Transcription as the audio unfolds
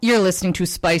You're listening to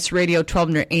Spice Radio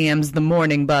 1200 AM's The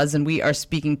Morning Buzz, and we are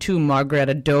speaking to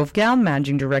Margareta Dovgal,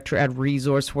 Managing Director at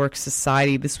Resource Works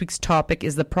Society. This week's topic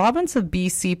is the province of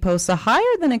BC posts a higher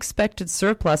than expected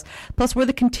surplus, plus where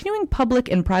the continuing public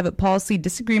and private policy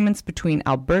disagreements between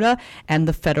Alberta and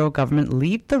the federal government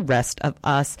leave the rest of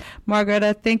us.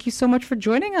 Margareta, thank you so much for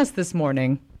joining us this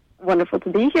morning. Wonderful to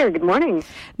be here. Good morning.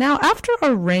 Now, after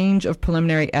a range of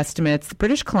preliminary estimates,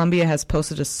 British Columbia has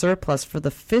posted a surplus for the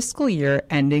fiscal year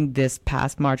ending this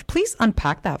past March. Please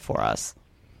unpack that for us.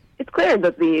 It's clear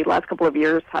that the last couple of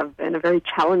years have been a very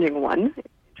challenging one in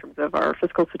terms of our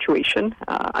fiscal situation.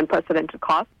 Unprecedented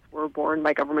costs were borne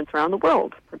by governments around the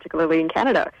world, particularly in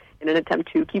Canada, in an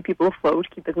attempt to keep people afloat,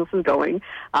 keep businesses going,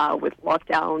 with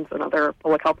lockdowns and other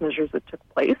public health measures that took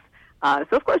place. So,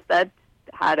 of course, that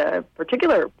had a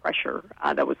particular pressure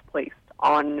that was placed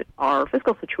on our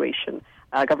fiscal situation.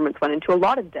 Governments went into a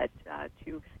lot of debt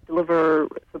to deliver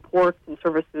supports and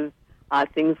services,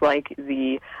 things like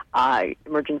the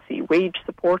emergency wage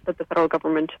support that the federal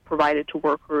government provided to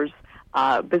workers,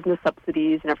 business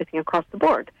subsidies, and everything across the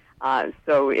board.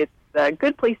 So it's a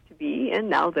good place to be in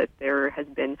now that there has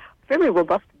been a fairly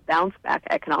robust bounce back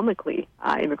economically.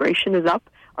 Immigration is up.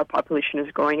 Our population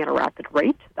is growing at a rapid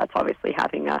rate. That's obviously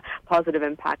having a positive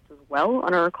impact as well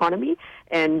on our economy.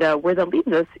 And where that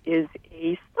leaves us is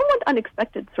a somewhat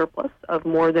unexpected surplus of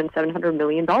more than $700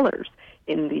 million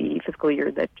in the fiscal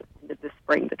year that just ended this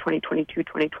spring, the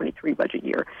 2022-2023 budget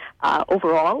year.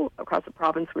 Overall, across the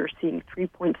province, we're seeing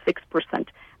 3.6%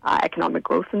 economic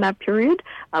growth in that period,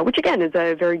 which again is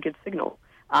a very good signal.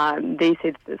 They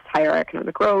say that this higher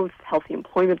economic growth, healthy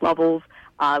employment levels,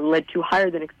 led to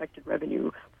higher than expected revenue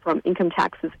from income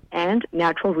taxes and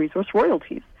natural resource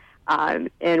royalties. And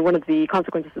one of the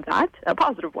consequences of that, a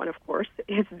positive one, of course,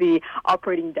 is the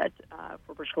operating debt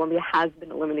for British Columbia has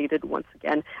been eliminated once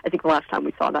again. I think the last time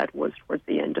we saw that was towards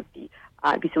the end of the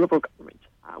BC Liberal government,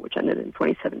 which ended in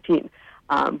 2017.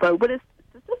 But what does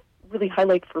this really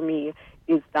highlight for me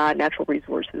is that natural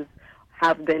resources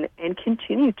have been and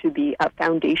continue to be a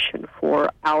foundation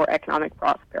for our economic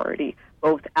prosperity,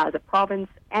 both as a province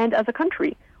and as a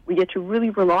country. We get to really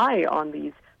rely on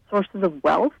these sources of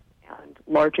wealth and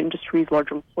large industries, large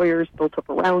employers built up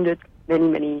around it, many,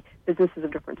 many businesses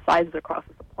of different sizes across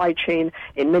the supply chain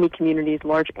in many communities,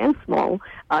 large and small,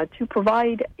 to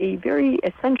provide a very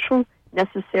essential,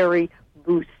 necessary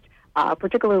boost,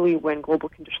 particularly when global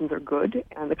conditions are good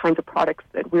and the kinds of products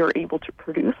that we're able to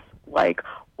produce, like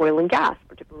oil and gas,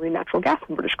 particularly natural gas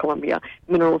in British Columbia,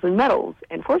 minerals and metals,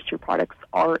 and forestry products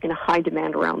are in high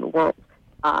demand around the world.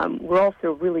 We're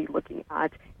also really looking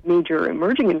at major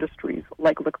emerging industries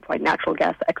like liquefied natural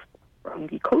gas export from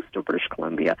the coast of British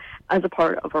Columbia as a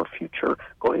part of our future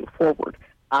going forward.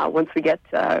 Once we get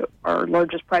our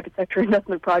largest private sector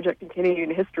investment project in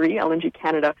Canadian history, LNG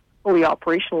Canada, fully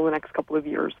operational in the next couple of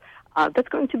years, that's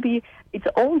going to be its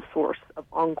own source of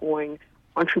ongoing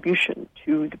contribution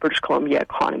to the British Columbia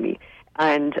economy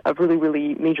and a really,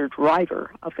 really major driver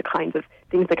of the kinds of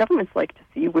things that governments like to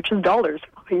see, which is dollars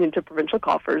flowing into provincial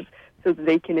coffers so that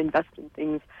they can invest in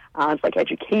things like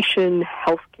education,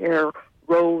 healthcare,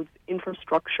 roads,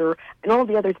 infrastructure, and all of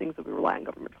the other things that we rely on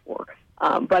government for.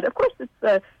 But, of course, it's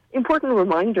an important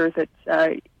reminder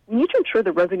that we need to ensure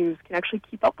that revenues can actually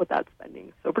keep up with that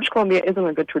spending. So British Columbia is on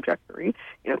a good trajectory.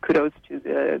 Kudos to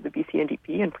the BC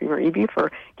NDP and Premier Eby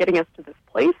for getting us to this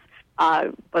place.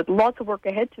 But lots of work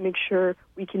ahead to make sure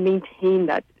we can maintain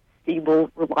that stable,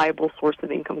 reliable source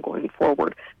of income going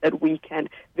forward, that we can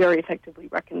very effectively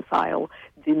reconcile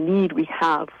the need we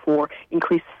have for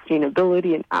increased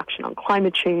sustainability and action on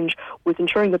climate change with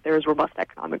ensuring that there is robust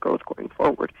economic growth going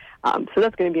forward. So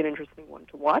that's going to be an interesting one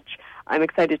to watch. I'm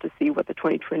excited to see what the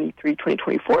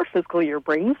 2023-2024 fiscal year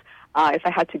brings. If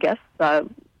I had to guess,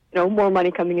 more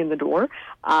money coming in the door.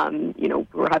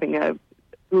 We're having a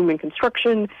boom in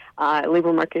construction.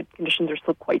 Labor market conditions are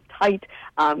still quite tight.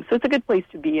 So it's a good place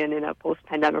to be in a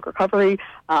post-pandemic recovery.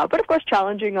 But, of course,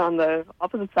 challenging on the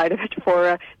opposite side of it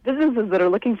for businesses that are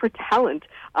looking for talent,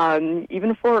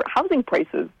 even for housing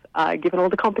prices, given all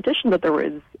the competition that there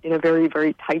is in a very,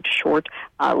 very tight, short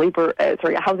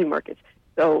housing market.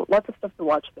 So lots of stuff to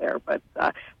watch there, but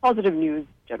positive news,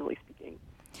 generally speaking.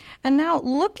 And now,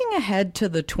 looking ahead to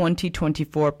the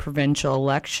 2024 provincial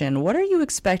election, what are you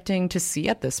expecting to see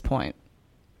at this point?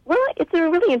 Well, it's a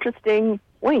really interesting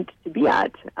point to be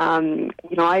at.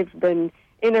 I've been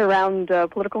in and around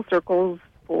political circles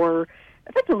for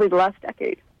effectively the last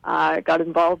decade. I got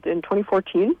involved in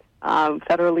 2014,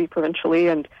 federally, provincially,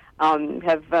 and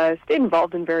have stayed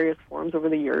involved in various forms over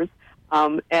the years.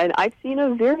 And I've seen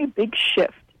a very big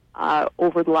shift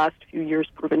over the last few years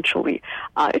provincially.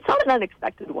 It's not an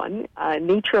unexpected one.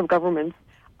 Nature of governments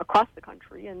across the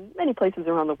country and many places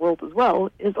around the world as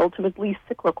well is ultimately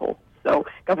cyclical. So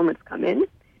governments come in,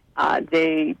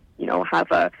 they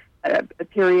have a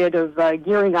period of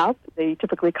gearing up. They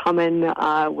typically come in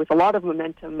with a lot of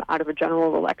momentum out of a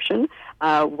general election,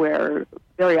 where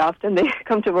very often they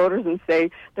come to voters and say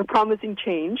they're promising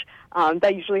change.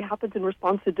 That usually happens in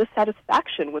response to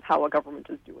dissatisfaction with how a government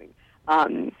is doing.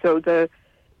 So the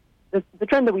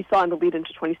trend that we saw in the lead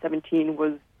into 2017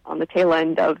 was on the tail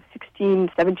end of 16,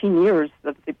 17 years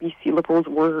that the BC Liberals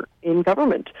were in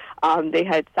government. They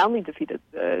had soundly defeated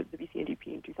the BC NDP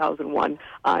in 2001.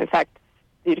 In fact,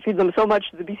 they defeated them so much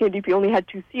that the BC NDP only had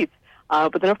 2 seats.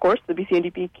 But then, of course, the BC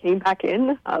NDP came back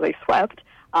in. They swept.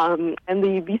 And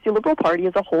the BC Liberal Party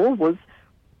as a whole was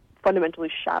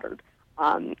fundamentally shattered.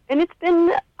 And it's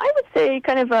been, I would say,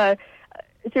 kind of a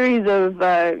series of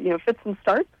fits and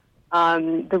starts.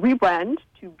 The rebrand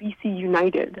to BC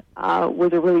United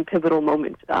was a really pivotal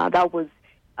moment. That was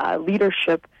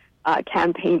leadership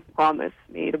campaign promise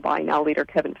made by now leader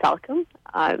Kevin Falcon.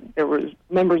 There were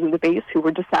members in the base who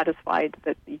were dissatisfied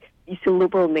that the BC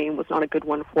Liberal name was not a good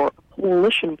one for a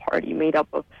coalition party made up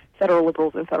of federal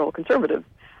Liberals and federal Conservatives.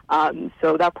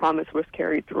 So that promise was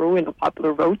carried through in a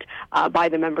popular vote by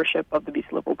the membership of the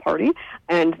BC Liberal Party,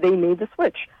 and they made the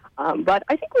switch. But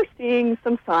I think we're seeing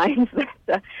some signs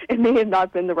that it may have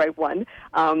not been the right one.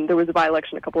 There was a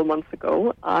by-election a couple of months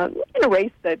ago in a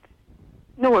race that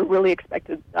no one really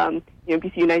expected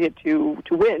BC United to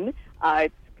win.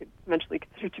 It's eventually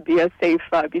considered to be a safe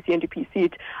BC NDP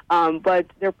seat, but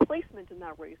their placement in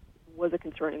that race was a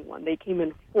concerning one. They came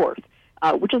in 4th,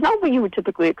 which is not what you would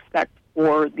typically expect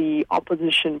for the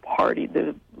opposition party,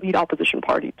 the lead opposition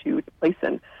party to place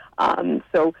in.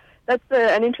 So that's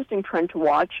an interesting trend to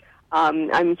watch.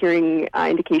 I'm hearing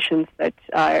indications that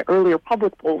earlier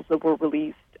public polls that were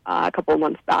released a couple of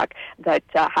months back that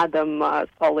had them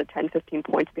solid 10, 15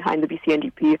 points behind the BC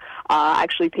NDP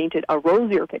actually painted a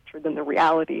rosier picture than the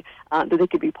reality, that they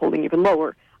could be polling even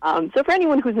lower. So for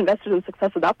anyone who's invested in the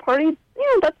success of that party,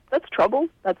 that's trouble.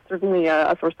 That's certainly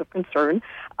a source of concern.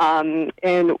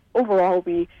 And overall,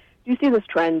 we do see this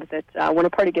trend that when a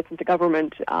party gets into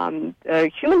government,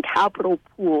 the human capital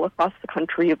pool across the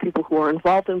country of people who are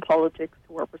involved in politics,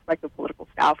 who are prospective political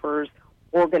staffers,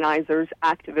 organizers,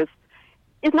 activists,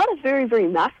 is not a very, very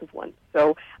massive one.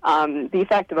 So the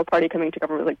effect of a party coming to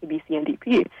government like the BC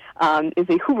NDP is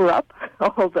they hoover up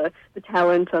all the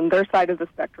talent on their side of the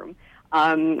spectrum.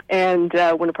 And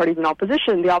when a party's in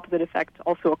opposition, the opposite effect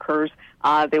also occurs.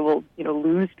 They will,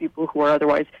 lose people who are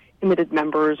otherwise committed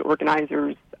members,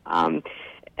 organizers,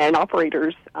 and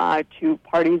operators to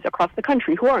parties across the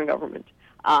country who are in government.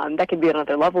 That can be at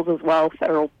other levels as well,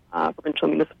 federal, provincial,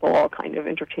 municipal, all kind of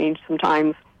interchange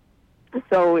sometimes.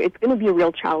 So it's going to be a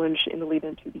real challenge in the lead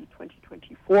into the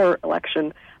 2024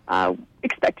 election,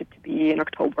 expected to be in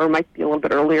October, might be a little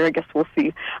bit earlier, I guess we'll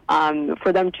see,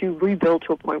 for them to rebuild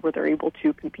to a point where they're able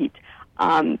to compete.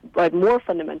 But more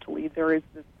fundamentally, there is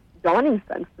this dawning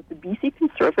sense that the BC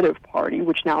Conservative Party,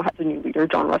 which now has a new leader,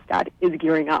 John Rustad, is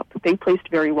gearing up. They placed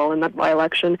very well in that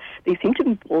by-election. They seem to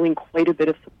be pulling quite a bit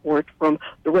of support from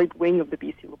the right wing of the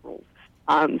BC Liberals.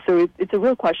 So it's a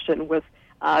real question with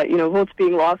votes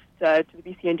being lost to the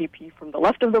BC NDP from the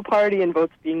left of the party and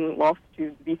votes being lost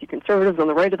to the BC Conservatives on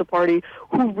the right of the party,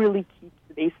 who really keeps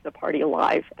the base of the party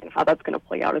alive and how that's going to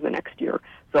play out in the next year.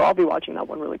 So I'll be watching that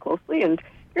one really closely and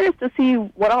curious to see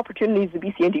what opportunities the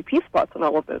BC NDP spots on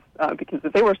all of this, because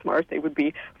if they were smart, they would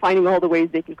be finding all the ways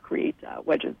they can create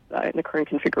wedges in the current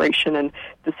configuration and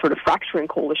this sort of fracturing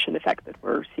coalition effect that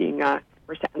we're seeing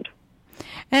firsthand.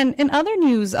 And in other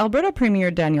news, Alberta Premier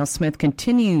Danielle Smith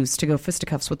continues to go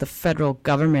fisticuffs with the federal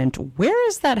government. Where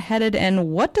is that headed, and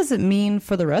what does it mean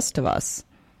for the rest of us?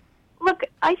 Look,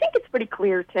 I think it's pretty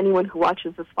clear to anyone who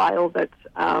watches this file that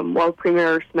while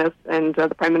Premier Smith and the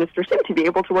Prime Minister seem to be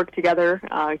able to work together,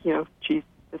 she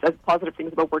says positive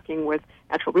things about working with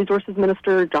Natural Resources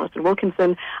Minister Jonathan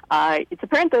Wilkinson. It's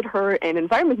apparent that her and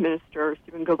Environment Minister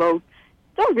Stephen Guilbeault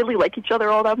don't really like each other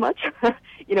all that much.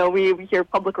 We hear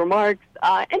public remarks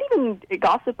and even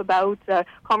gossip about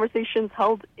conversations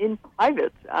held in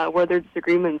private where their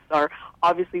disagreements are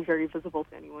obviously very visible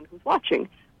to anyone who's watching.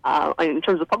 In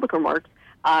terms of public remarks,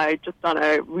 just on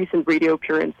a recent radio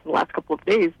appearance in the last couple of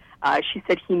days, she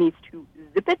said he needs to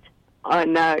zip it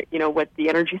on, what the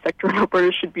energy sector in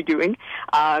Alberta should be doing.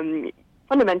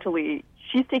 Fundamentally,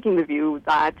 she's taking the view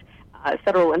that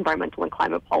federal environmental and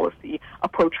climate policy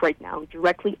approach right now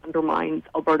directly undermines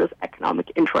Alberta's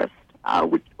economic interest,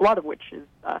 which a lot of which is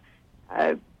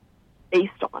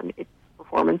based on its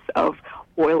performance of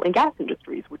oil and gas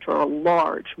industries, which are a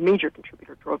large, major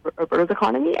contributor to Alberta's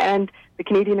economy and the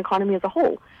Canadian economy as a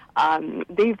whole.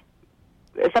 They've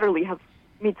federally have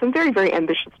made some very, very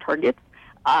ambitious targets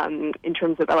in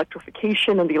terms of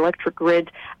electrification and the electric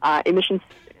grid, emissions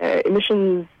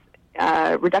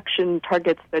reduction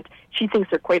targets that she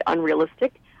thinks are quite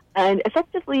unrealistic and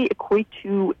effectively equate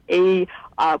to a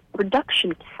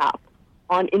production cap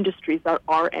on industries that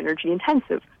are energy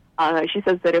intensive. She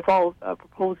says that if all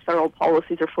proposed federal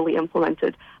policies are fully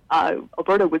implemented,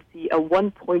 Alberta would see a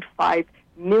 1.5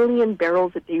 million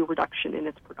barrels a day reduction in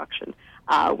its production,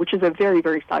 which is a very,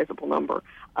 very sizable number.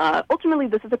 Ultimately,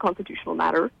 this is a constitutional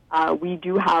matter. We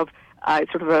do have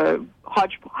sort of a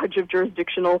hodgepodge of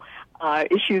jurisdictional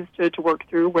issues to work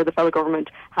through where the federal government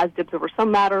has dibs over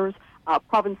some matters.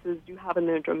 Provinces do have in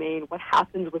their domain what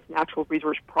happens with natural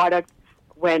resource products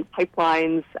when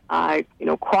pipelines,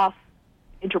 cross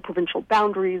interprovincial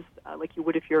boundaries, like you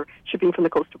would if you're shipping from the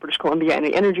coast of British Columbia and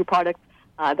the energy products.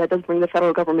 That does bring the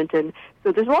federal government in.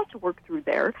 So there's a lot to work through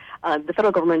there. The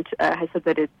federal government has said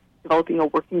that it's developing a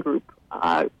working group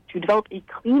to develop a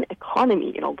clean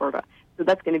economy in Alberta. So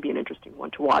that's going to be an interesting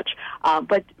one to watch.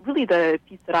 But really the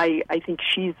piece that I think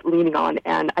she's leaning on,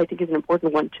 and I think is an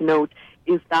important one to note,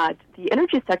 is that the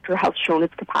energy sector has shown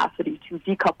its capacity to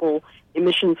decouple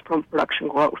emissions from production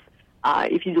growth.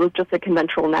 If you look just at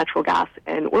conventional natural gas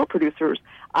and oil producers,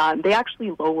 they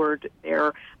actually lowered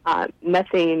their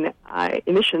methane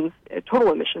emissions,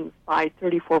 total emissions, by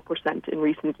 34% in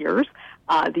recent years.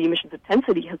 The emissions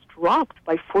intensity has dropped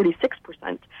by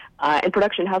 46%, and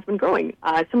production has been growing.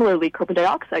 Similarly, carbon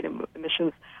dioxide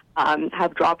emissions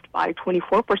have dropped by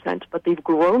 24%, but they've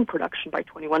grown production by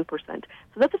 21%. So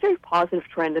that's a very positive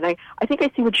trend, and I think I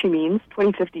see what she means.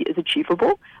 2050 is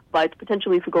achievable, but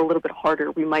potentially if we go a little bit harder,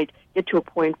 we might get to a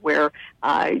point where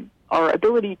our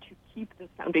ability to keep this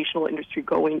foundational industry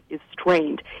going is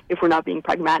strained if we're not being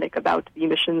pragmatic about the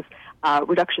emissions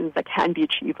reductions that can be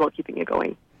achieved while keeping it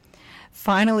going.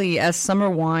 Finally, as summer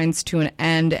winds to an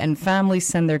end and families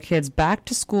send their kids back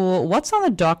to school, what's on the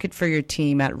docket for your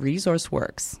team at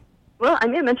ResourceWorks? Well, I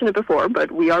may have mentioned it before,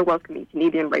 but we are welcoming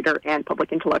Canadian writer and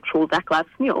public intellectual Zach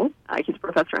Glass-Smeal. He's a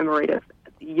professor emeritus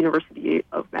at the University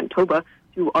of Manitoba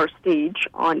to our stage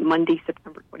on Monday,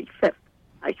 September 25th.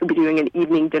 He'll be doing an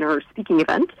evening dinner speaking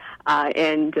event,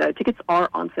 and tickets are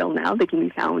on sale now. They can be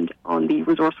found on the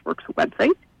ResourceWorks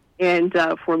website. And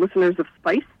for listeners of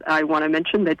Spice, I want to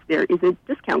mention that there is a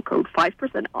discount code,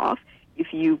 5% off,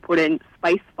 if you put in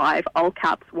SPICE5, all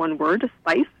caps, one word,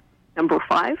 SPICE, number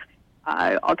 5,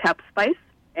 all caps SPICE,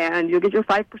 and you'll get your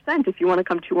 5% if you want to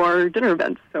come to our dinner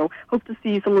event. So hope to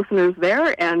see some listeners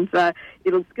there, and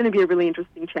it's going to be a really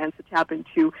interesting chance to tap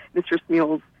into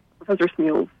Professor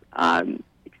Smeal's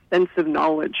extensive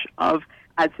knowledge of,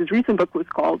 as his recent book was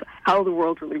called, How the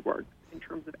World Really Works, in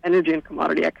terms of energy and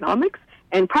commodity economics,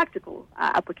 and practical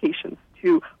applications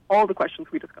to all the questions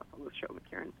we discussed on this show,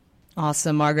 Karen.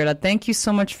 Awesome, Margareta. Thank you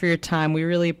so much for your time. We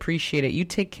really appreciate it. You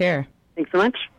take care. Thanks so much.